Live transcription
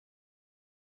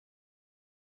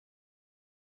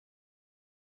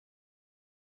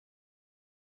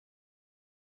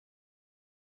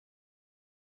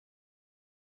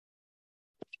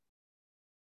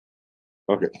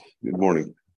Okay, good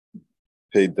morning.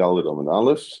 Pei Dalit Amid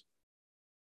Aleph,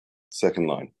 second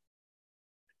line.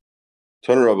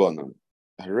 Tana Rabbanan.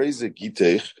 Hareze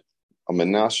Gitech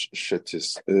Amenash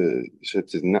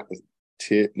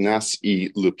Nasi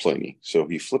Lepleni. So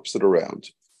he flips it around.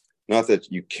 Not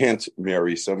that you can't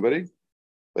marry somebody,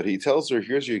 but he tells her,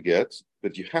 here's your get,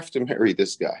 but you have to marry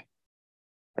this guy.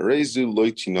 Harezu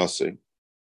Loitinase.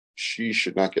 She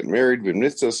should not get married.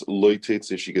 V'nitzas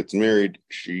loitetze. She gets married.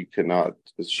 She cannot.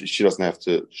 She doesn't have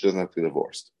to. She doesn't have to get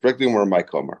divorced. Correctly, more my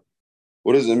comer.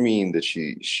 What does it mean that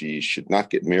she should not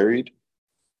get married?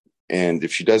 And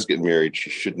if she does get married, she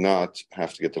should not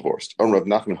have to get divorced. Rav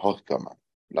Nachman Hochkamar.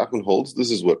 Nachman holds.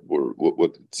 This is what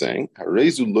it's saying.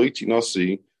 Harezu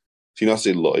loitinase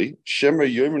tinase loy shemer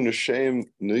yomer neshem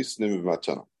neisnim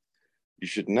v'matana. You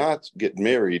should not get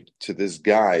married to this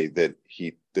guy that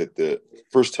the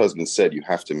first husband said you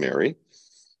have to marry,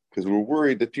 because we're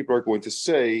worried that people are going to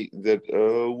say that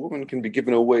a woman can be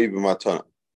given away b'matana.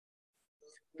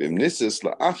 But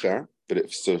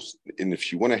if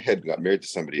she went ahead and got married to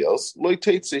somebody else,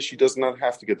 loitate says she does not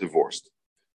have to get divorced.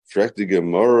 Because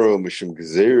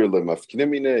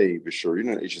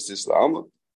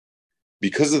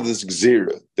of this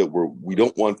gzera that we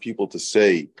don't want people to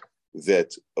say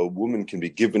that a woman can be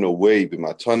given away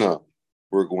b'matana,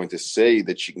 we're going to say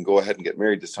that she can go ahead and get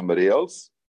married to somebody else.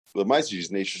 Because there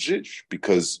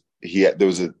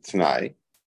was a Tanai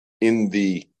in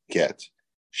the get.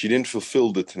 She didn't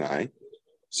fulfill the Tanai,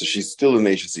 so she's still a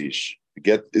Neshish. The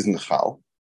get isn't Chal.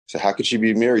 So how could she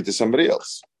be married to somebody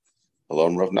else?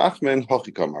 Alone Rav Nachman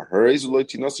Hochikamar.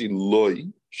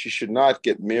 She should not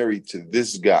get married to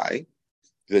this guy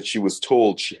that she was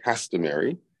told she has to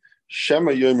marry.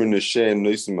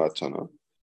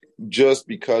 Just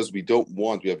because we have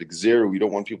Xer, we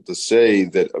don't want people to say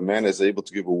that a man is able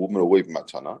to give a woman away from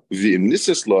matana.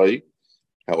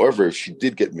 However, if she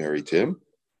did get married to him,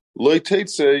 we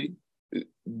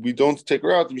don't take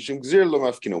her out. We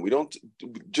don't,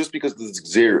 just because this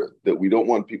Xer that we don't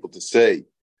want people to say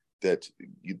that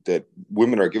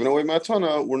women are giving away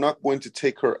matana, we're not going to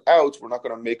take her out. We're not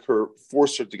going to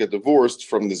force her to get divorced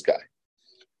from this guy.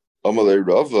 Amalei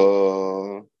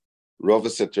Rava. Rava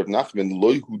said to Rav Nachman,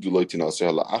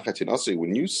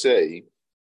 when you say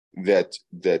that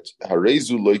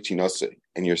harezu loitinase,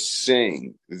 and you're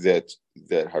saying that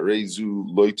harezu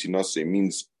loitinase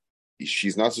means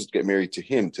she's not supposed to get married to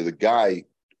him, to the guy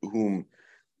whom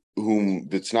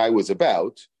the Tanai was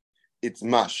about, it's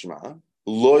mashma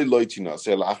loy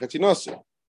loitinase la'achatinase.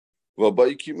 Well,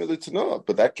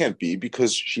 but that can't be,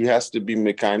 because she has to be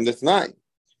mekayim the Tanai.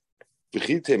 You're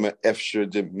going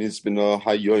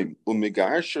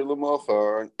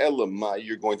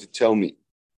to tell me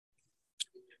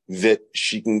that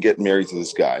she can get married to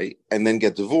this guy and then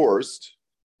get divorced,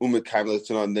 and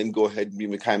then go ahead and be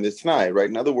mekayim the Tanai, right?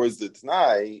 In other words, the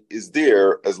Tanai is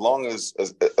there as long as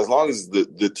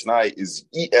the Tanai is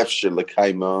efshir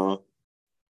l'kaima,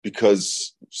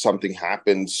 because something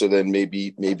happened. So then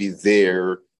maybe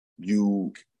there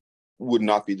you would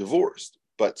not be divorced.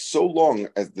 But so long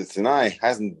as the Tanai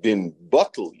hasn't been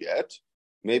bottled yet,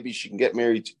 maybe she can get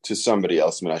married to somebody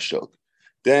else, Menashok.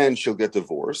 Then she'll get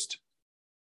divorced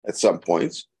at some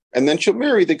point, and then she'll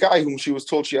marry the guy whom she was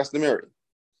told she has to marry.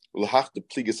 And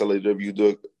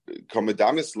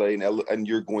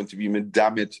you're going to be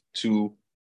medamit to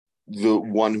the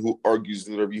one who argues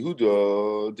the Rabbi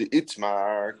Yehuda, the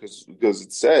Itmar, because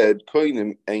it said,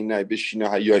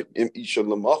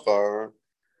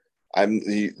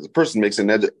 the person makes a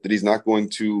neder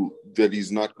that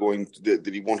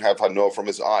he won't have hano from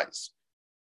his eyes.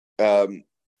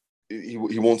 He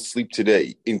won't sleep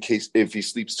today if he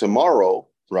sleeps tomorrow,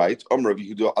 right? Rabbi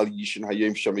Yehuda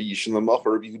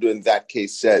in that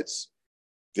case says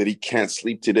that he can't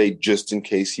sleep today just in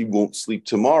case he won't sleep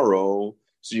tomorrow.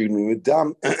 So you're going to be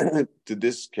dumb to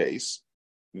this case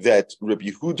that Rabbi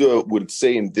Yehuda would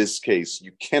say in this case,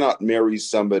 you cannot marry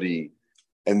somebody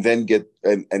and then get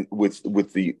and with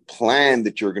the plan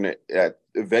that you're going to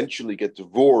eventually get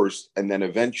divorced and then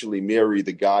eventually marry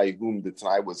the guy whom the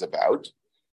Tanai was about,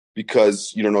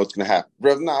 because you don't know what's going to happen.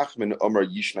 Rav Nachman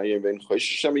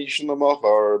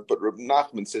but Rav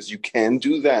Nachman says you can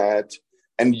do that,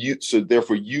 and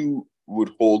therefore you would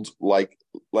hold like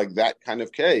that kind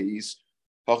of case.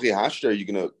 Are you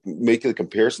going to make a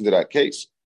comparison to that case?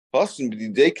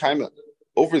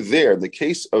 Over there, in the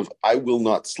case of I will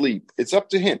not sleep, it's up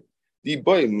to him. He can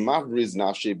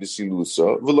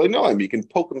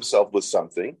poke himself with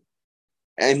something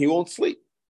and he won't sleep.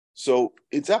 So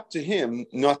it's up to him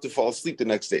not to fall asleep the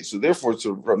next day. So therefore,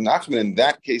 from Nachman in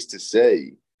that case to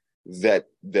say that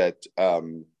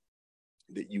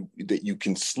that you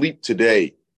can sleep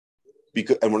today,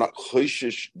 because and we're not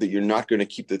choishish that you're not going to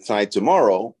keep the tnai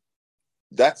tomorrow,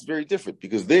 that's very different,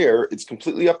 because there it's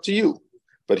completely up to you.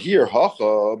 But here,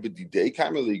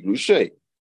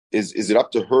 is it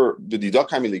up to her? Is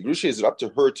it up to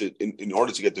her to in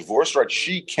order to get divorced? Right?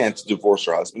 She can't divorce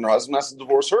her husband. Her husband has to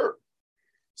divorce her.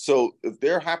 So if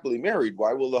they're happily married,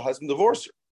 why will the husband divorce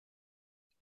her?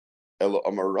 So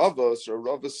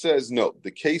Rava says no.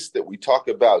 The case that we talk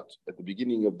about at the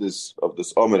beginning of this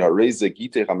Omer Hareze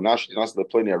Gittin Hamnash Dinas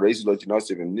LePleni Hareze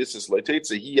Loitinosev and Nisis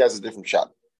Loitetze, he has a different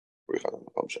shot.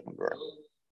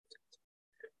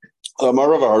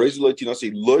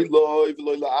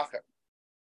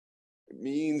 It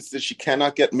means that she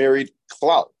cannot get married.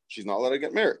 Klal, she's not allowed to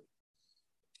get married.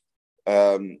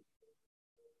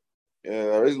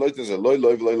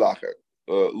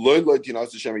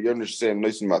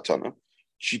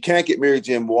 She can't get married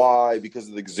to him. Why? Because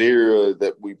of the gzera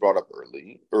that we brought up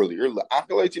earlier.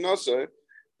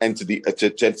 And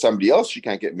to somebody else, she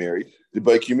can't get married.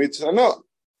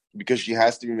 Because she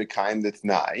has to be mekayim the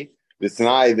t'nai. The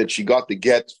t'nai that she got the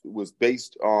get was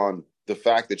based on the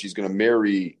fact that she's going to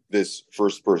marry this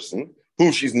first person,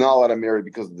 whom she's not allowed to marry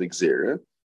because of the gzera.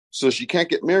 So she can't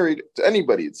get married to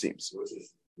anybody, it seems.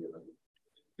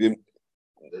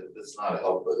 That's not a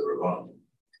help for the Rabban.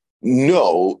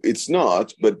 No, it's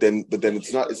not. But then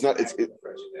it's not.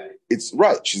 It's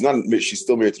right. She's not. She's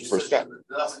still married to the first guy.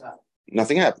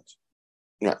 Nothing happens.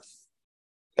 Right.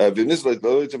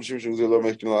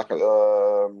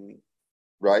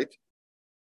 Right.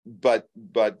 But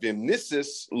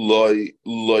v'nisis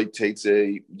loy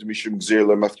teitze mishum gzer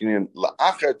lemafkinin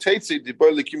la'achar teitze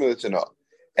diboy lekimel etana.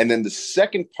 And then the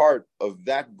second part of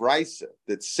that brisa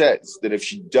that says that if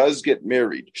she does get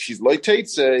married, she's loy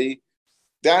teitze.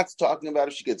 That's talking about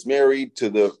if she gets married to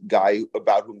the guy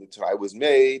about whom the t'nai was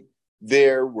made.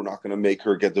 There, we're not going to make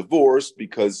her get divorced,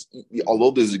 because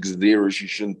although there's a gzera, she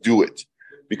shouldn't do it,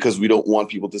 because we don't want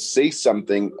people to say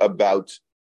something about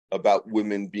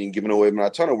women being given away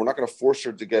manatana. We're not going to force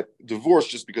her to get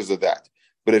divorced just because of that.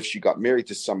 But if she got married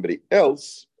to somebody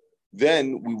else,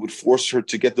 then we would force her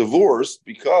to get divorced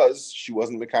because she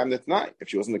wasn't mekayim the t'nai. If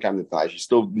she wasn't mekayim the t'nai, she's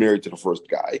still married to the first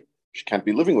guy. She can't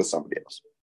be living with somebody else.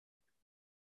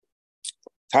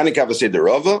 Tani kavasei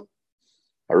derava.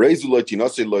 But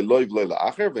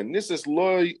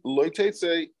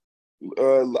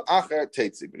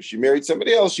if she married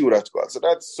somebody else, she would have to go out.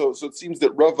 So it seems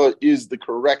that Rava is the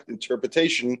correct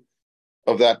interpretation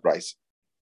of that price.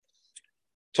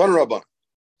 Ton Rabban.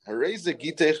 Hareza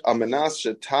gitech amenas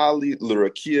shetali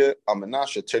l'rakia amenas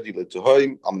shetedi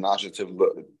letuhoim amenas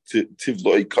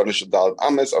tivloi kanish dal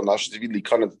ames amenas tivli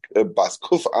kanat bas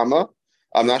kuf ama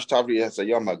amenas tavri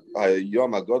hasayam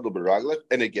hagodol beraglech.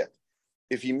 And again,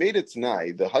 if he made a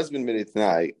t'nai, the husband made a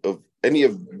t'nai of any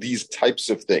of these types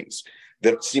of things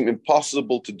that seem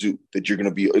impossible to do, that you're going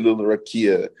to be oilil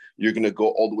rakia, you're going to go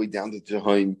all the way down to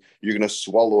Tehim, you're going to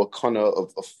swallow a kana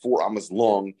of 4 amas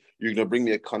long, you're going to bring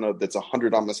me a kana that's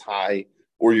 100 amas high,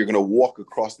 or you're going to walk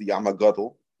across the Yama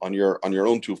Gadol on your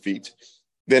own 2 feet,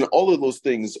 then all of those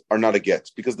things are not a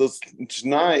get, because those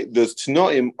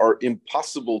t'naim are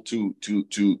impossible to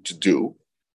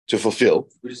fulfill.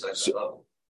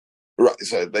 Right,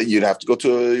 so you'd have to go to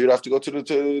a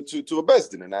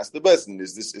bezdin and ask the bezdin,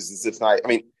 is this if not? I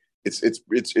mean,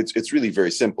 it's really very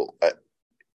simple.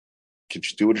 Can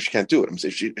she do it or she can't do it? I'm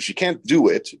saying she can't do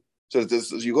it. So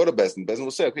you go to bezdin. Bezdin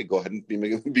will say, okay, go ahead and be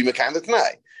mekayim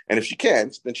t'nai. And if she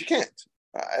can't, then she can't.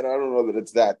 I don't know that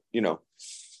it's that,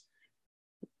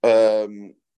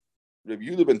 Rabbi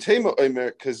Yehuda ben Tema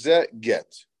omer kazeh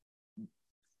get.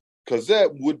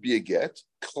 Kazeh would be a get.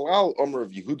 Klal Omer of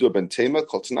Yehuda ben Tema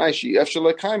kol t'nai she efshel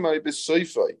lekaimai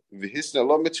b'soifai v'hisna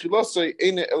lo mitchilasei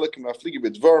eine elekim afligi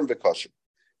b'dvarim v'kasher.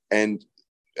 And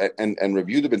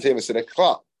Rabbi Yehuda ben Tema said,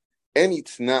 Klal, any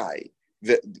t'nai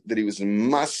that he was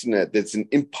masnet, that's an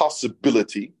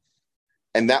impossibility,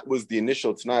 and that was the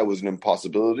initial t'nai, was an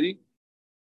impossibility,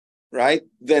 right?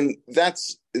 Then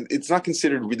it's not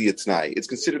considered really a t'nai. It's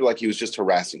considered like he was just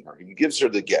harassing her. He gives her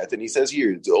the get, and he says,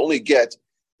 here, it's only get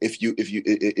if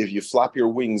you flap your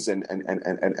wings and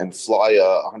fly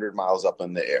 100 miles up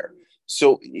in the air.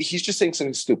 So he's just saying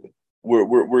something stupid.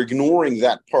 We're ignoring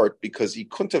that part because he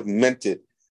couldn't have meant it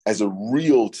as a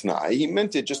real t'nai. He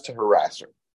meant it just to harass her.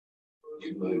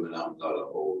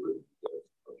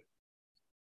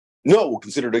 No, we'll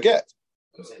consider it a get.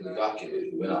 I'm saying the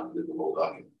document, went out and did the whole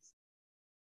document.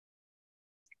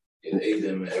 In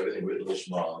Adam, everything written with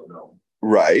Shema,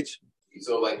 Right.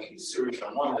 So he's serious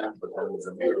on one hand, but then there's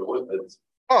a mirror with it.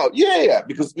 Oh yeah,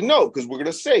 because we're going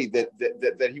to say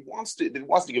that he wants to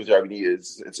give it to her. I mean,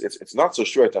 it's not so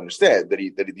short to understand that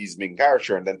he's being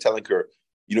character and then telling her,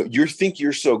 you think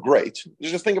you're so great.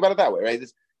 Just think about it that way, right?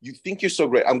 You think you're so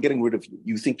great. I'm getting rid of you.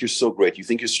 You think you're so great. You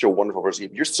think you're such a wonderful person.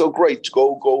 You're so great.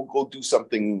 Go do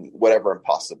something, whatever,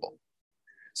 impossible.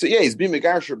 So yeah, he's being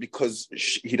megarsher because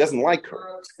he doesn't like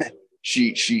her.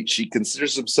 She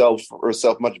considers herself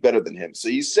much better than him. So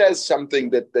he says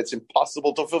something that's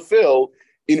impossible to fulfill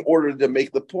in order to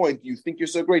make the point. You think you're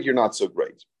so great, you're not so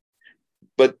great.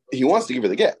 But he wants to give her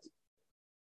the get.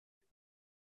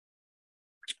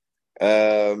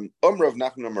 Omar of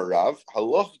Nachman Amar Rav,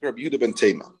 halach Rabbi Yehuda ben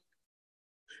Tema.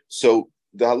 So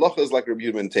the halacha is like Rabbi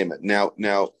Yehuda ben Tema. Now,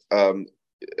 and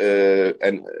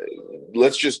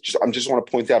let's just I just want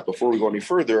to point out before we go any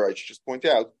further. I should just point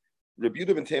out Rabbi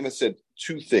Yehuda ben Tema said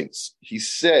two things. He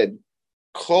said,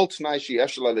 "Kol t'nai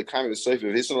she'eshel lekayim v'soif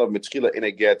v'hisalav mitchila in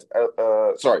a get."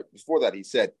 Sorry, before that he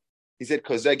said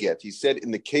kozeget. He said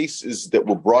in the cases that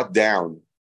were brought down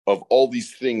of all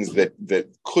these things that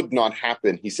could not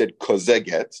happen, he said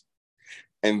kozeget.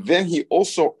 And then he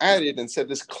also added and said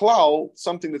this klal,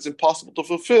 something that's impossible to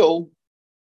fulfill,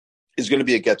 is going to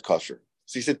be a get kosher.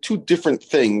 So he said two different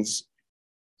things,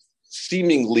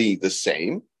 seemingly the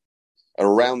same,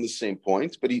 around the same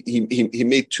point, but he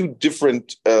made two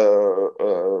different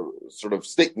sort of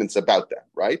statements about that,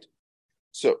 right?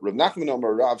 So Rav Nachman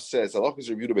Amar Rav says, "Allah is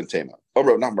Rav Yehuda ben Tema."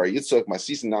 Rav Nachman Yitzchak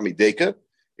Masis Nami Deka.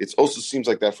 It also seems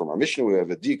like that from our Mishnah. We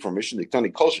have a dig from Mishnah.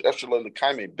 Diktani Kol She'efshel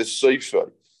Lekaime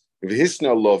B'Soifer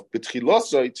V'Hisna Lov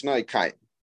B'Tchilosai T'nai Kaim.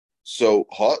 So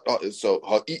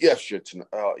Efsher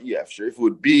if it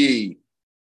would be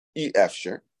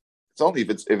Efsher. It's only if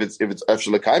it's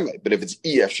Efsher Lekaime, but if it's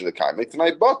Efsher Lekaime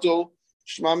T'nai Batul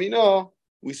Shma Mina.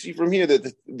 We see from here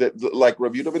that like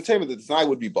Rabbi Yehuda ben Tema, that the Tanai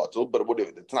would be bottle, but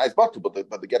the Tanai is bottle, but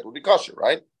the get would be kosher,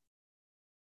 right?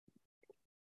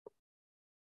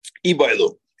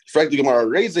 Ibailu.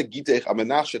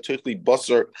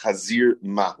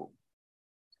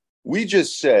 We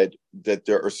just said that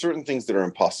there are certain things that are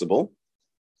impossible,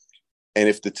 and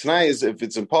if the Tanai if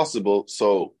it's impossible,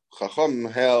 so Chacham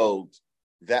held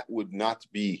that would not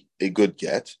be a good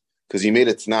get, because he made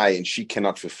a Tanai and she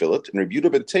cannot fulfill it. And Rabbi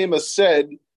Yehuda ben Tema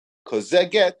said,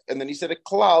 "Kozeh and then he said a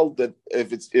klal that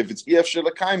if it's Efsher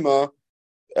Lekaima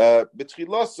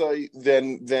b'tchilasai,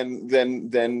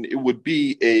 then it would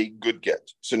be a good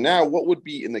get." So now, what would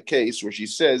be in the case where he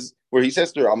says to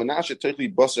her, "Amanasha techli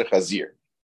baser chazir"?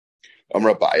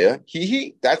 Rabaya,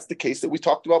 that's the case that we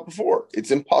talked about before.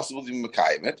 It's impossible to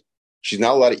mekayim it. She's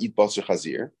not allowed to eat baser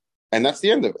chazir, and that's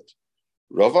the end of it.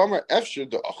 Rav Amar Efsher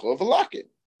de'achol v'lakin.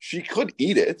 She could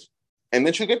eat it, and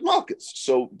then she'll get malchus.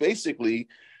 So basically,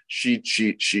 she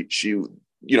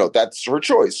that's her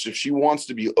choice. If she wants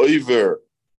to be over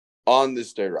on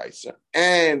this deraisa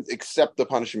and accept the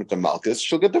punishment of malchus,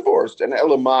 she'll get divorced. And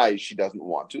elamai, she doesn't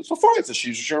want to. So fine, so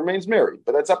she remains married,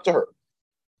 but that's up to her.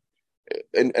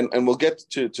 And we'll get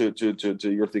to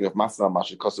your thing of masna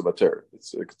masha kosabater.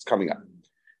 It's coming up.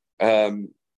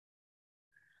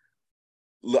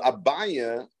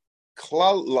 La'abaya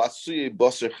klal la'asuye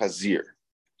baser chazir.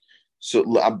 So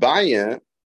la'abaya,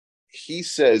 he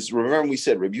says, remember we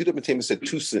said, Rabbi Yehuda ben Tema said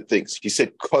two things. He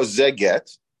said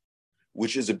kozeget,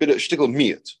 which is a bit of shtickle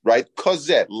miyat, right?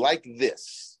 Kozet, like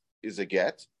this, is a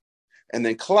get. And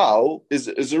then klal is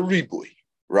a ribui,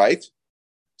 right?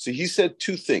 So he said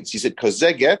two things. He said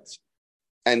kozeget,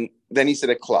 and then he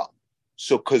said a klal.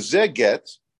 So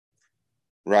kozeget,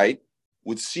 right,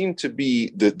 would seem to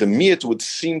be, the miyat would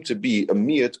seem to be a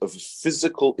miyat of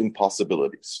physical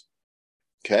impossibilities.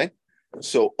 Okay?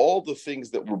 So all the things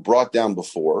that were brought down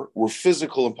before were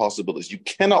physical impossibilities. You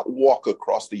cannot walk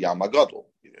across the Yam HaGadol.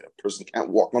 A person can't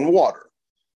walk on water.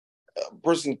 A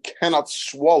person cannot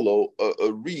swallow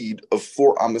a reed of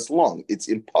 4 amas long. It's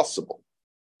impossible.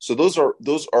 So those are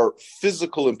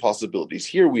physical impossibilities.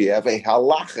 Here we have a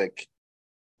halachic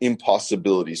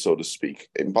impossibility, so to speak.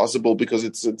 Impossible because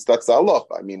it's that's the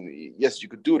halacha. I mean, yes, you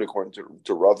could do it according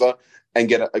to Rava and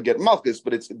get malchus,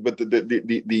 but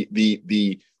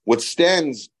the what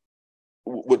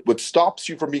stops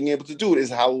you from being able to do it is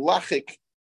halachic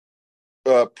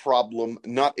problem,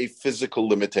 not a physical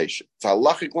limitation. It's a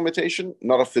halachic limitation,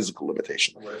 not a physical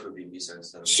limitation. What if it would be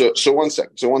misunderstanding? So one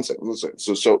second. So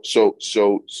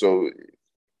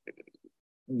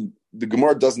the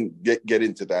Gemara doesn't get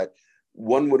into that.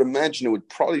 One would imagine it would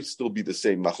probably still be the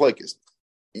same machlokes.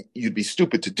 You'd be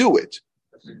stupid to do it,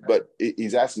 but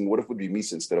he's asking, what if it would be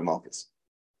misa instead of malchus?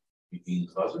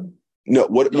 No,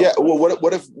 what? Yeah, well,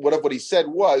 what if what he said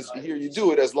was, here you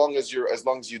do it as long as you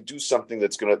do something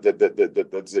that's gonna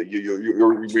that's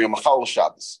you're machal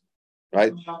Shabbos.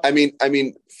 right?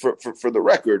 For the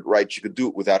record, right? She could do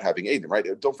it without having Aiden, right?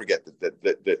 Don't forget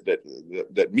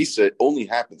that Misa only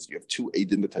happens. You have two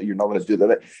Aiden that tell you you're not going to do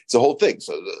that. It's a whole thing.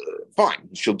 So fine,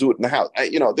 she'll do it in the house.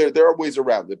 There are ways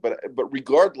around it, but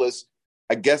regardless,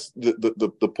 I guess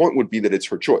the point would be that it's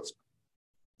her choice.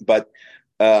 But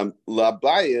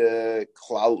Labaya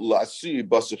Klal Lasi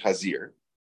Basu Hazir.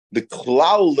 The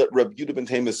klal that Rabbi Yehuda ben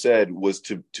Tema said was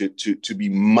to be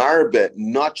marbet,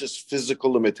 not just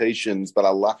physical limitations, but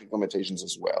halachic limitations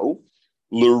as well.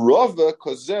 L'rova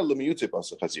kozeh l'miyute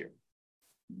basach hazir.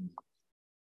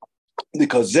 The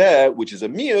kozeh, which is a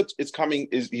miyut,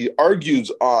 he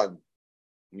argues on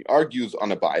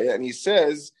Abaya, and he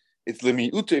says it's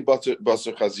l'miyute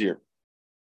basach hazir.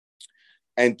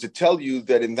 And to tell you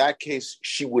that in that case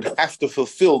she would have to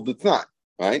fulfill the t'nai,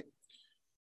 right?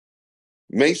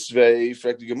 As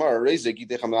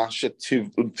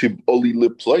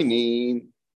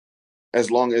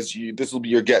long as you, this will be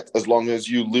your get. As long as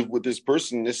you live with this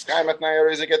person, that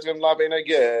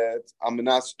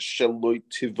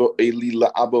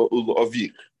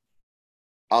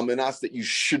you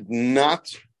should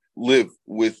not live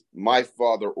with my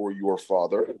father or your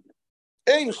father.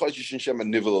 You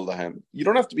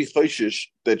don't have to be choishish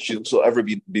that she'll ever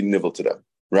be nivel to them,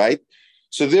 right?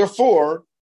 So therefore,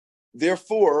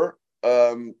 it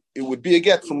would be a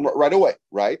get from right away,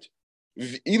 right?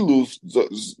 Here's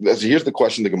the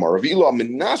question, the Gemara.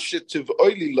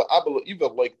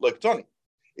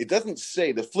 It doesn't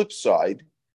say the flip side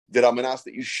that I'm asked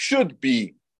that you should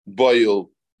be boil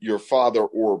your father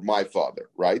or my father,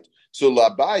 right? So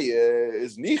Labaya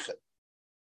is nichet,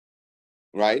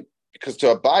 right? Because to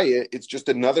Abaya, it's just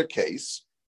another case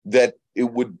that it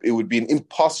would be an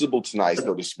impossible t'nai,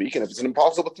 so to speak. And if it's an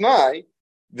impossible t'nai,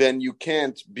 then you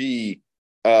can't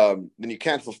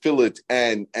fulfill it,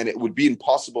 and it would be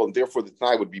impossible, and therefore the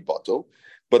t'nai would be batel.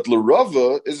 But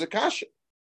l'Rava is a kasha,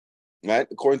 right?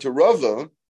 According to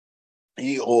Rava,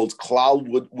 he holds klal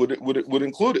would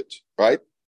include it, right?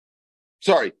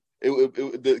 Sorry,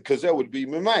 because that would be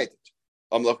mimayit.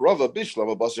 Like Rava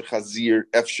bishlam basar chazir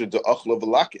efshe de achla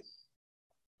v'lakin,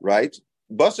 right?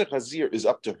 Basar chazir is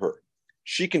up to her.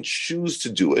 She can choose to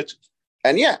do it,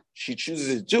 and she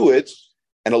chooses to do it.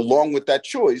 And along with that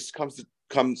choice comes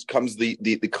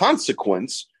the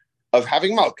consequence of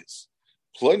having malchus.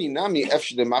 And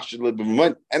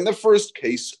the first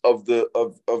case of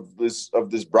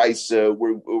this brisa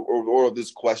or of this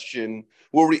question,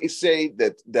 where we say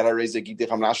that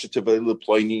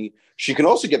she can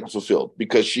also get fulfilled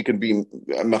because she can be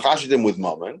mechashidim with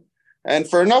mammon, and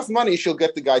for enough money she'll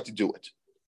get the guy to do it.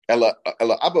 Of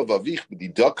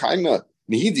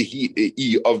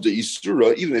the Isura,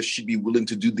 even if she'd be willing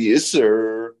to do the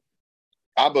Isur,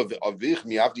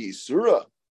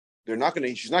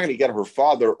 she's not gonna get her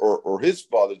father or his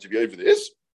father to be over the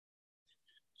Isur.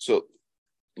 So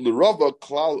L'Rava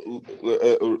Klal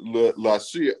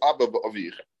L'Asui Abba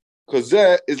Avich, because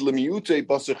that is L'Miute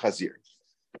Basar Chazir.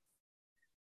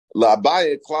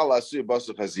 L'Abaye Klal L'Asui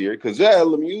Basar Chazir, because that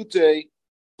L'Miute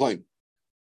plain.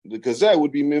 Because that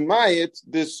would be Mimayit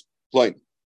this plain.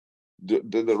 The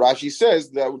Rashi says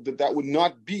that would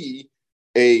not be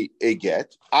a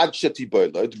get. Ad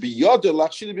shetiboila to be yoder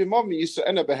lachshili b'mami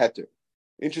yisraena beheter.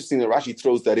 Interesting that Rashi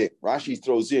throws that in. Rashi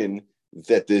throws in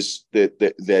that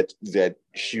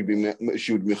she would be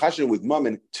mechashin with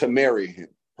mammon to marry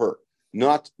her,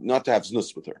 not to have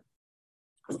znus with her.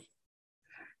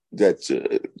 That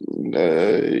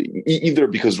either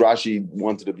because Rashi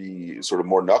wanted to be sort of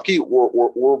more nucky,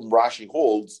 or Rashi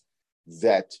holds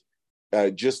that.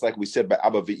 Just like we said by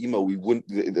Abba Ve'ima,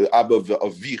 the Abba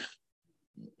Ve'avich,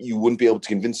 you wouldn't be able to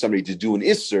convince somebody to do an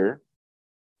Isser.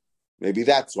 Maybe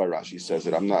that's why Rashi says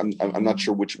it. I'm not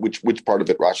sure which part of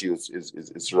it Rashi is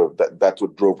sort of that's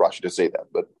what drove Rashi to say that.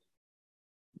 But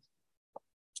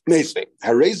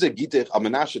Hareza Gittin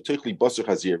Amanasha Tuchli Basar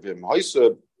Hazir Vim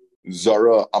Haisa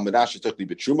Zara Amanasha Tuchli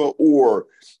Betruma, or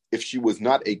if she was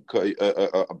not a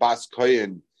Bas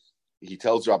Kohen, he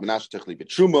tells her, "Amanash techli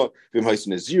betruma, v'im ha'is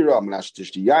nazira, amanash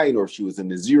tishti yain," or if she was a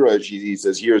nazira, he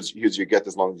says, "Here's your get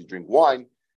as long as you drink wine."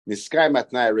 Niskai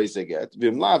matnai reise get,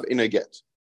 v'im lav in a get.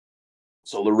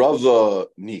 So the Rava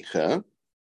nicha,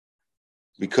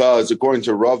 because according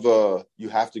to Rava, you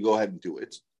have to go ahead and do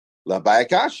it. Labaya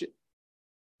kashi.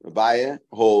 Rabaya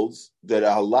holds that a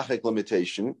halachic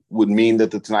limitation would mean that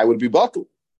the t'nai would be batul.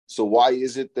 So why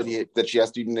is it that she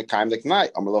has to eat in the kaim the t'nai?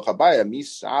 Amalach Abaya mi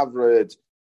savred.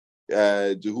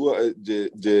 I'm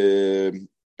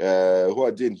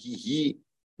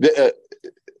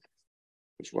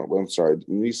sorry.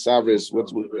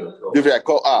 What's divrei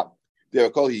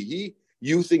call he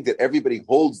You think that everybody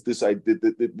holds this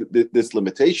this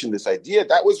limitation, this idea.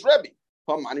 That was Rebbe.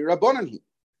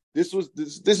 This is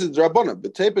Rabbanan,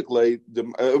 but typically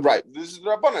right. This is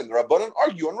Rabbanan. The Rabbanan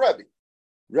argue on Rebbe.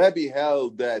 Rebbe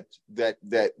held that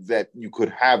you could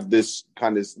have this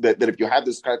kind of that if you have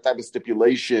this kind of type of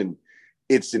stipulation,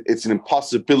 it's an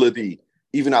impossibility.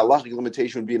 Even a halachic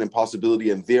limitation would be an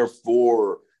impossibility, and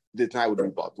therefore the Tanai would be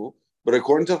batul. But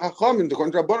according to Chacham and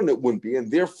according to Rabbanan, it wouldn't be, and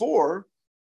therefore,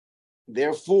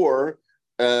 this is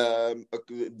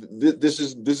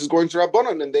going to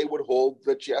Rabbanan, and they would hold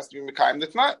that she has to be Mekayim the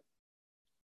Tanai.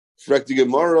 Frekti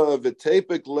Gemara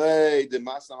v'tepek le de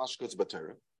masna mashkos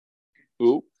b'Torah.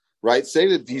 Who, right, say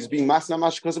that he's being masna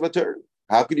mashkos b'Torah.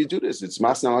 How could you do this? It's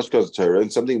masna mashkos b'Torah,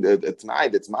 and something that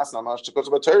tonight that's masna mashkos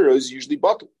b'Torah is usually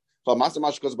bottle. So masna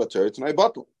mashkos b'Torah tonight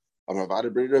bottle. I'm Ravada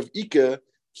brother of Ika.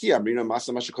 Ki amrina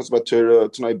masna mashkos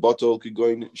b'Torah tonight bottle could go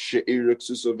in she'ir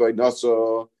ksusa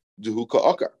v'nasa duhuka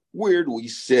akar. Where do we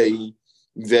say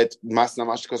that masna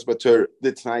mashkos b'Torah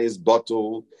the tonight is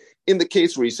bottle? In the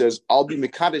case where he says, I'll be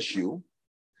mekadesh you,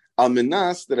 al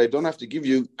menas, that I don't have to give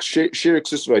you she'ir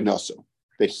ksusa v'nasa.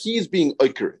 That he's being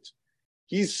accurate.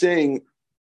 He's saying,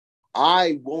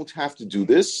 I won't have to do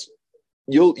this.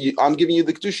 I'm giving you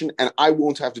the kedushin, and I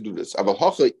won't have to do this.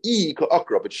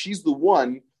 But she's the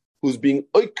one who's being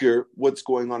oiker what's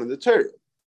going on in the Torah.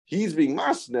 He's being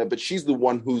masna, but she's the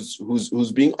one who's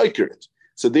being accurate.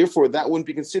 So therefore, that wouldn't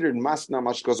be considered masna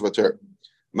mashkos b'Torah.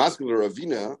 Masna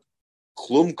Ravina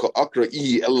klum ka'akra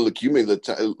ihi el l'kiyumei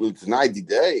l'tanai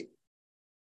didei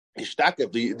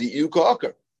ishtakef the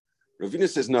ka'akra. Ravina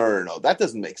says, no, that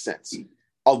doesn't make sense.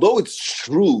 Although it's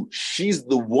true, she's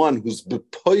the one who's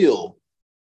bepoil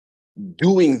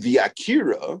doing the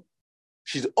akira,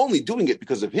 she's only doing it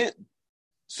because of him.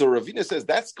 So Ravina says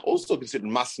that's also considered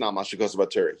masna mashikos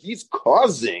b'Torah. He's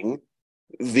causing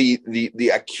the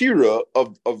akira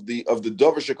of the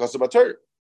davar shekos b'Torah.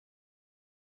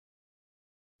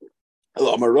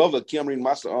 Hello, Amarova kiamrin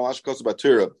masna mashikos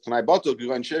b'Torah. Tanai bato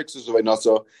gigan shekos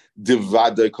v'nasa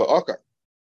divadei ka'akar.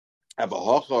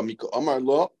 Avahacha mika amar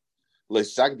lo. So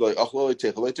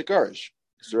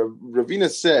Ravina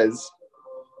says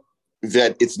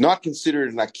that it's not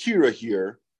considered an akira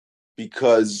here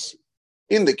because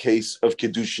in the case of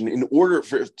kedushin, in order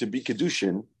for it to be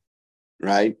kedushin,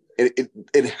 right,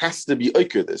 it has to be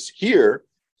akir this here.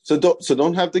 So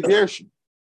don't have the gershon.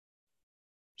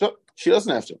 So she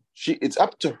doesn't have to. It's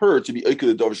up to her to be akir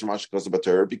the davar shemash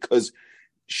b'Torah because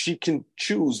she can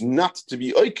choose not to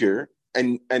be akir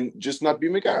and just not be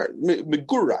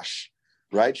megurash.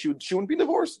 Right, she wouldn't be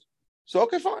divorced. So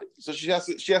okay, fine. So she has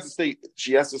to stay.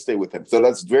 She has to stay with him. So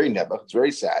that's very nebuch. It's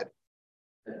very sad.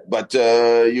 But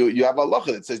you have a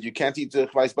halacha that says you can't eat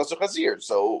chvais basar chazir.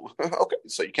 So okay,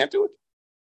 so you can't do it.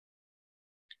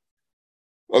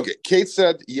 Okay, Kate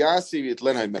said yasi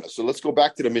v'itlen. So let's go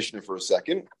back to the Mishnah for a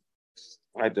second.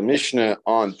 Right, the Mishnah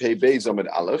on Pei Beis Amid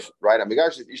Aleph. Right,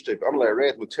 Amigash Ishtay Amalei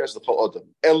Reit Muters L'Chol Adam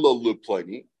Elo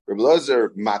Luploni Rabbi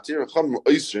Lezer Matir Cham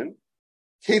Oisrin.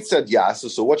 Kate said yes.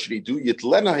 So what should he do?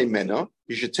 Yitlena himena.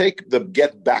 He should take the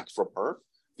get back from her.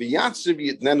 V'yatziv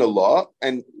yitnena law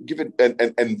and give it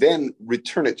and then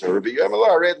return it to her.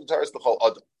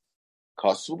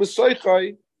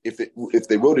 If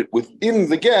they wrote it within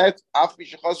the get,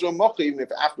 even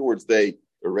if afterwards they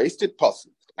erased it,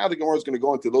 possible. Now the Gemara is going to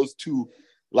go into those two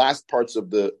last parts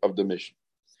of the mission.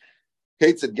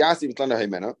 Kate said yes. Yitlena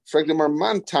himena. Frankly,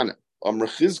 Marman Tana.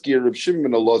 Amrechizki Reb Shimon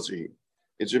ben Elazar.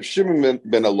 It's Reb Shimon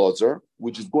ben Elazar,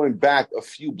 which is going back a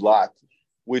few blocks,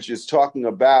 which is talking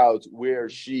about where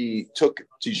she took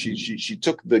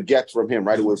the get from him.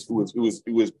 Right, it was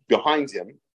behind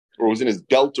him, or it was in his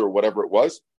belt, or whatever it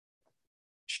was.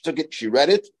 She took it. She read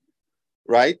it.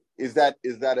 Right? Is that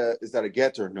a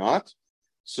get or not?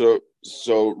 So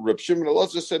Reb Shimon ben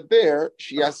Elazar said there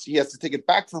he has to take it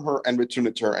back from her and return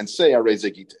it to her and say Ari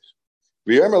Reichman.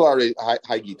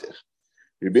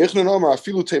 Even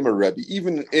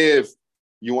if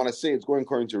you want to say it's going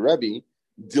according to Rebbe,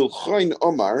 Dilchain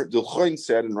Omar, Dilchain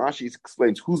said, and Rashi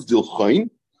explains who's Dilchain.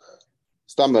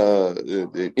 Stam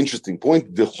an interesting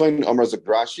point. Dilchain Omar is a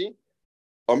Rashi.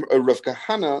 Rav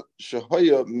Kahana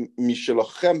Shahaya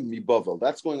Mishalachem Mi Bavel.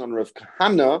 That's going on Rav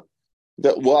Kahana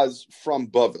that was from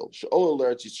Bavel. Sha'ol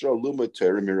Eretz Yisrael Lumad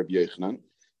Torah Mi Rabbi Yochanan.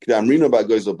 K'damrino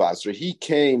Ba'Gozel Basra. He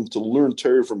came to learn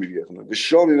Torah from Rabbi Yochanan.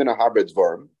 V'shom Yimena Harbet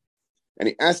Dvarim. And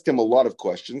he asked him a lot of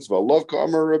questions. Rabbi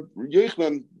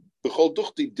Yochanan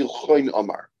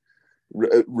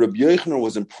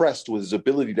was impressed with his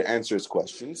ability to answer his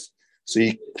questions. So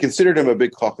he considered him a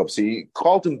big chacham. So he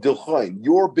called him Dilchain,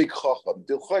 your big chacham.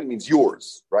 Dilchain means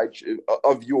yours, right?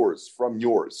 Of yours, from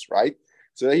yours, right?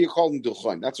 So he called him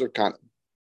Dilchain. That's what kind of.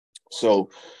 So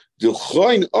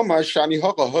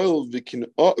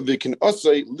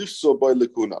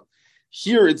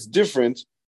here it's different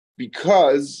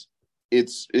because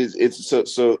let's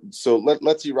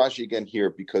see Rashi again here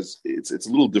because it's a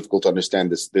little difficult to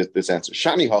understand this answer.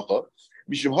 Shani hacha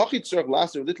mishum hachi tzarich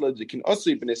laser litla dikin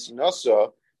asay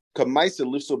b'nesinasa kamaisa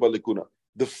lifso b'likuna.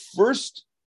 The first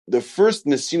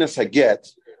nesinas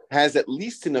haget has at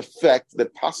least an effect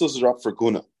that passes her up for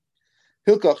guna.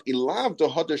 Hilkach ilav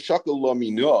dahada shakal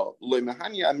lamina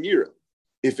lemahani amira.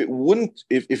 If he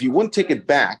wouldn't take it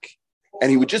back, and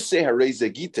he would just say harei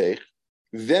zegitech,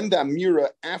 then the amira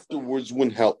afterwards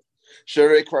wouldn't help.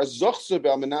 Sherei kvar zochsa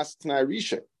be'almanas t'nai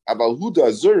risha, abal huda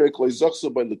azurek lo zochsa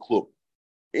be'leklum.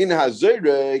 In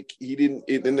Hazurek, he didn't.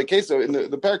 In the case of in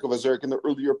the parak of Hazurek in the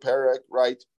earlier parak,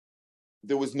 right?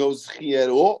 There was no zchi at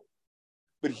all.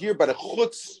 But here, by the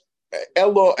chutz,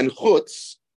 ella and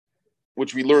chutz,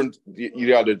 which we learned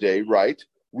the other day, right?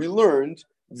 We learned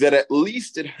that at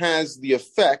least it has the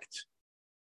effect,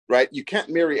 right? You can't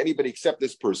marry anybody except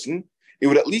this person. It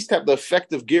would at least have the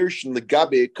effect of gerushin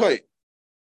legabe kohen,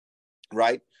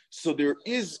 right? So there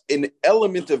is an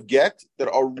element of get that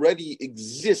already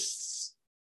exists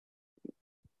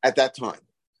at that time.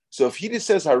 So if he just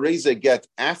says hareza get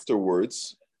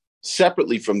afterwards,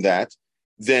 separately from that,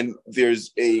 then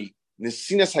there's a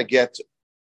nesinas haget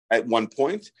at one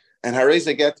point and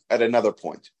hareza get at another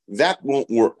point. That won't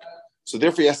work. So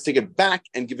therefore he has to take it back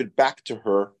and give it back to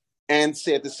her and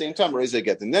say at the same time hareza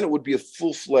get, and then it would be a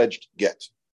full-fledged get.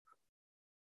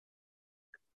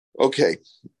 Okay.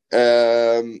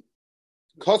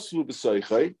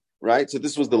 Right? So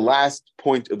this was the last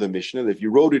point of the Mishnah. If you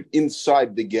wrote it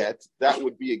inside the get, that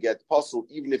would be a get puzzle.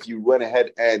 Even if you went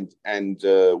ahead and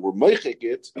were meichek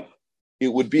it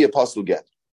would be a puzzle get.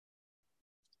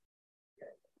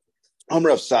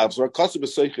 Amr of Savs, or Kasu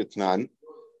b'Seichitnan.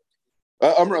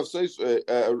 Amr of Savs,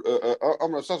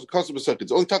 Kasu b'Seichit.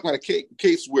 It's only talking about a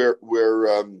case where he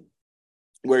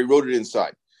wrote it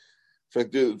inside.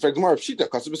 In fact, Gemara Pshita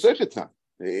Kasu b'Seichitnan.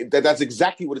 That's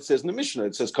exactly what it says in the Mishnah.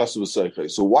 It says Kasu v'Seichei.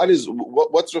 So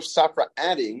what's Rav Safra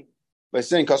adding by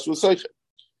saying Kasu v'Seichei?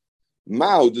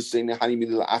 Mao the saying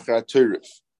Hanimil Achra Terif.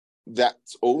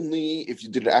 That's only if you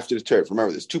did it after the Terif.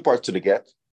 Remember, there's two parts to the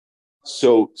get.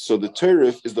 So the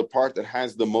Terif is the part that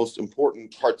has the most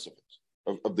important parts of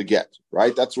it, of the get,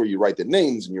 right? That's where you write the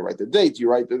names and you write the dates. You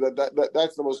write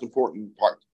that's the most important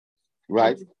part,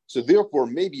 right? Mm-hmm. So therefore,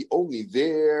 maybe only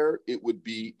there it would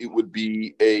be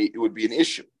an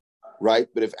issue, right?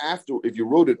 But if you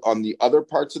wrote it on the other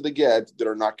parts of the get that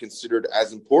are not considered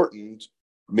as important,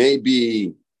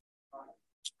 maybe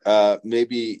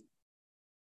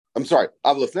I'm sorry.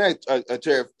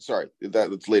 Sorry,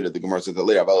 that's later. The Gemara said that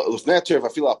later.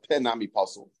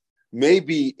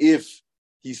 Maybe if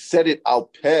he said it al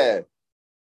peh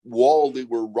while they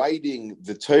were writing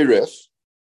the Teiref,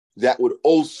 that would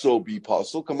also be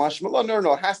pasul. Kamash Mala.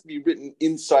 No, it has to be written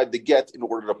inside the get in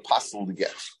order to pasul the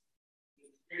get.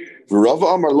 Rava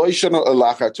Amar Loishana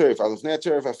Alachar Teiref. Alufnei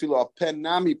Teiref Afilu al peh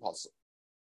nami pasul.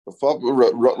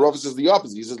 Rava says the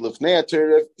opposite. He says Lufnei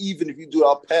Teiref, even if you do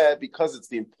al peh, because it's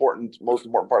the most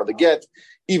important part of the get,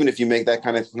 even if you make that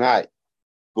kind of tnai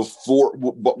before,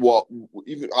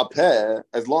 even al peh,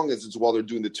 as long as it's while they're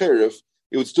doing the Teiref,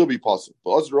 it would still be possible.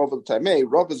 But also Rava the Taimei,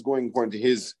 Rava is going according to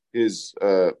his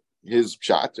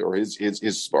pshat or his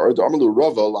svar. Amalu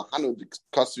Rava lahanu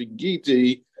kasvi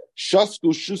giti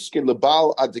shasku shuske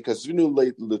lebal adikasvinu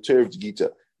leterev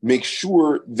gita. Make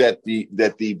sure that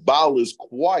the Baal is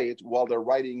quiet while they're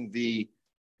writing the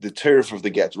terev of the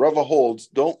get. Rava holds,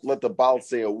 don't let the Baal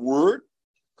say a word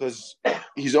because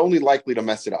he's only likely to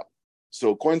mess it up. So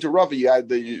according to Rava,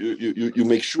 you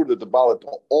make sure that the Baal at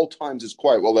all times is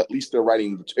quiet while at least they're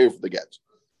writing the terev of the get.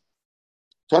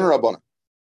 Tana Rabbana.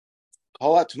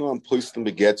 All Tanoim poistel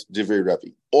beget divrei Rabbi.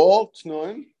 All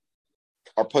Tanoim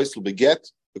are poistel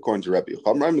beget according to Rabbi.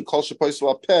 Chamraim mikol shepoistel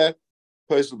al peh.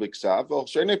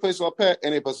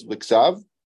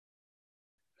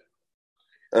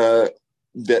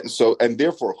 So and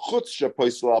therefore chutz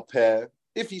shepoisel al peh.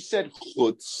 If he said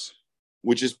chutz,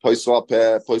 which is poisel al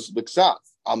peh, poisel b'ksav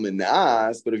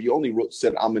almanas, but if you only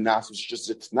said almanas, which is just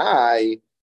a t'nai,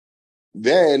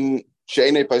 then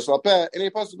she'enei poisel al peh,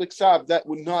 enei poisel b'ksav, that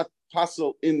would not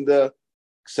passel in the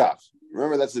ksav.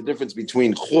 Remember, that's the difference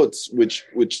between chutz, which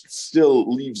still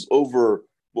leaves over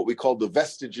what we call the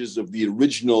vestiges of the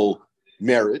original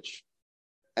marriage,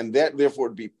 and that therefore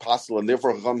would be pasul, and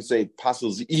therefore Chacham say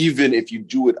pasels even if you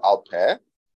do it al peh,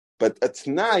 but a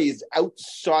t'nai is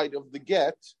outside of the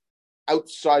get,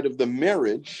 outside of the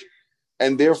marriage,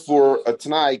 and therefore a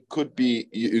t'nai could be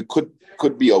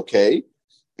okay,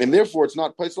 and therefore it's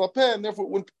not paisel peh, and therefore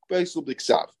it wouldn't paisel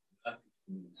b'ksav.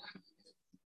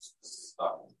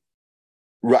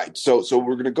 Right. So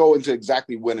we're going to go into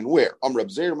exactly when and where. Reb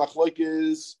Zeir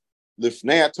machlokes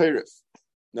lifnei haToref.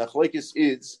 Machlokes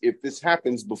is if this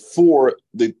happens before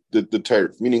the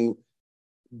Toref, meaning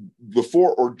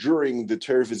before or during the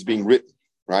Toref is being written.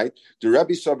 Right. The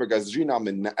Rabbi Savar Gazrin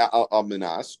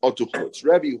Almanas Otuchutz.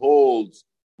 Rabbi holds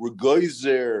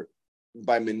Regoizer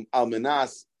by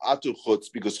Almanas Atuchutz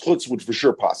because Chutz would for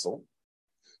sure passel.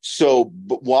 So,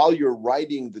 but while you're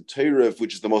writing the Toref,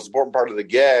 which is the most important part of the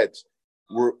get,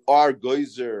 we're our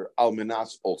Goizer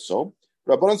Almanas also.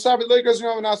 Rabbanan Sabit Legazer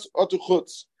Almanas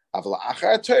Otuchutz. Aval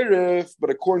Achar Toref, but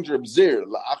according to Reb Zeir,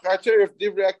 Achar Toref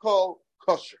Divrei Kol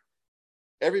kosher.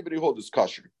 Everybody holds this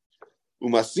kosher.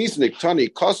 Umasis Niktani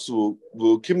Kasu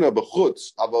Kimna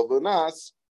Bechutz Aval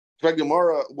Vanas.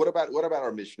 What about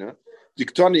our Mishnah?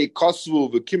 Diktani Kasu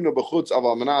Kimna Bechutz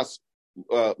Aval Vanas.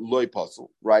 Loy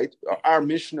puzzle, right? Our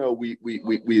Mishnah we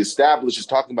established is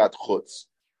talking about chutz,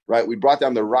 right? We brought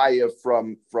down the raya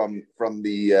from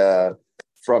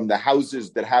the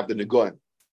houses that have the negun,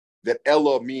 that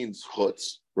Elo means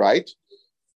chutz, right?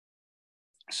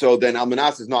 So then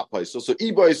Almanas is not placed. So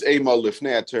Iba is Ema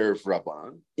Lifnei HaToref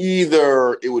Rabbanan.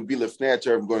 Either it would be Lifnei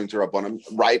HaToref going to Rabbanan,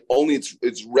 right? Only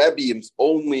it's Rebbe, it's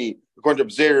only according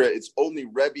to Zera, it's only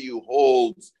Rebbe who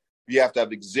holds. You have to have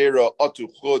Gzera Atu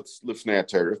Chutz Lifnei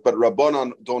HaToref, but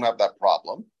Rabbanan don't have that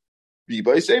problem. Or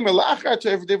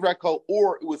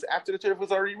it was after the Toref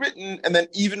was already written, and then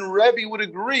even Rebbe would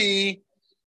agree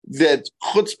that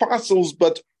Chutz passes,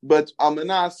 but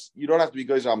Almanas, you don't have to be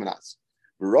Goyz Almanas.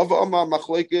 Rava Amar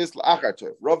Machlekes La'achar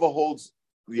Toref. Rava holds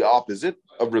the opposite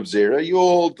of Reb Zera. You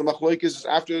hold the Machlekes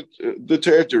after the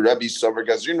Toref. The Rebbe Savar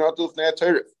Gazrin Atu Lifnei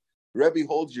HaToref. Rebbe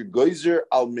holds your Goyzer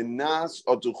Almanas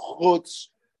Atu Chutz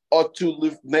Otu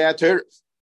Lifnei HaToref.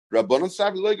 Rabbanon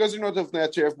Savi Lo Goyzer Not Lifnei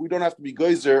HaToref. We don't have to be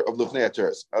Goyzer of Lifnei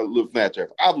HaToref.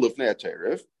 Av Lifnei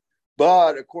HaToref.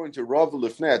 But according to Rava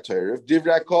Lifnei HaToref,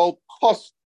 Divrei Kol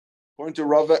Kos. According to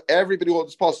Rava, everybody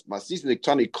holds this Masis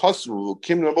Niktani Kosru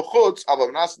Kimna B'chutz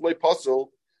Avavnas Lo Pasel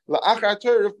LaAchar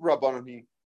HaToref Rabbanon.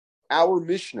 Our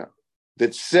Mishnah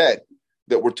that said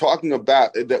that we're talking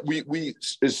about that we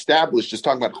established is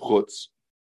talking about chutz,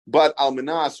 but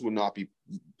almanas would not be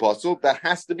possible. That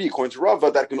has to be according to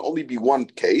Rava. That can only be one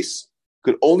case.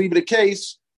 Could only be the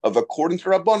case of according to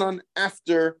Rabbanan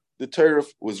after the Torah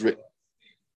was written.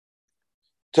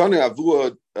 Tani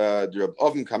Avua Reb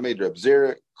Oven Kamei Reb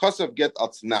Zera Kosav Get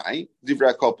Atznai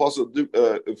Divrei Kol Pasel.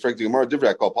 Frankly, Gemara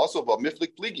Divrei Kol Pasel about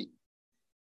Miflik Pligi.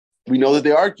 We know that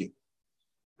they argue,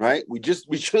 right? We just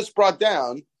brought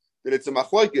down that it's a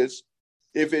machlokes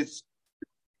if it's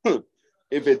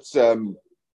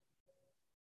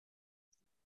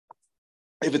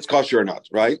kosher or not,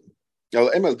 right? Now,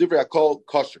 Emel Divrei Kol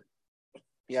kosher.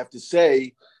 You have to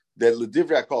say that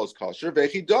Divrei Kol is kosher.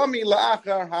 Vechidami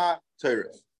la'achar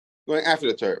ha-Toref, going after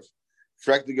the Toref.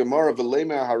 Frak the Gemara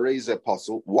v'leima harei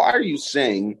apostle. Why are you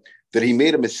saying that he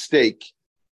made a mistake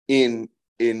in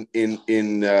it's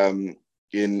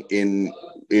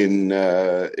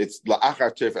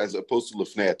la'achar Toref as opposed to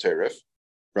lifnei Toref,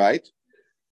 right?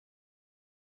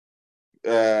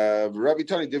 Rabbi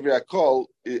Tani Divrei Kol,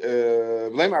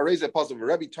 Lema Reza Apostle.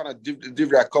 Rabbi Tani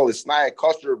Divrei Kol is Snaya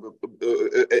Kosher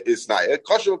is Snaya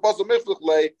Kosher Apostle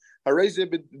Miflech Hareze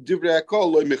Divrei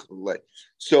Kol Loy Miflech.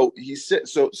 So he said.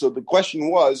 So the question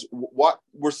was, what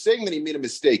we're saying that he made a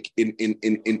mistake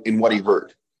in what he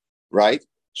heard, right?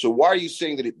 So why are you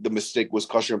saying that the mistake was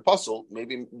Kosher Apostle?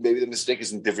 Maybe the mistake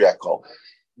isn't Divrei Kol,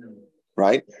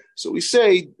 right? So we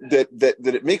say that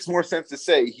it makes more sense to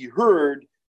say he heard.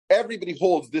 Everybody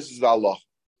holds this is the Allah.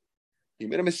 He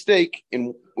made a mistake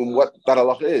in what that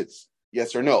Allah is,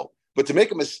 yes or no. But to make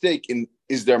a mistake in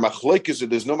is there machlekes or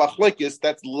there's no machlekes,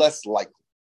 that's less likely.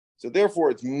 So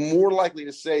therefore, it's more likely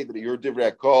to say that your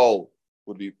divrei kol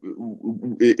would be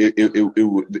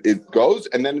it goes,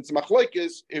 and then it's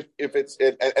machlekes if it's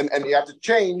and you have to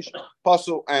change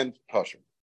pasul and kosher.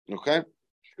 Okay,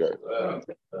 good.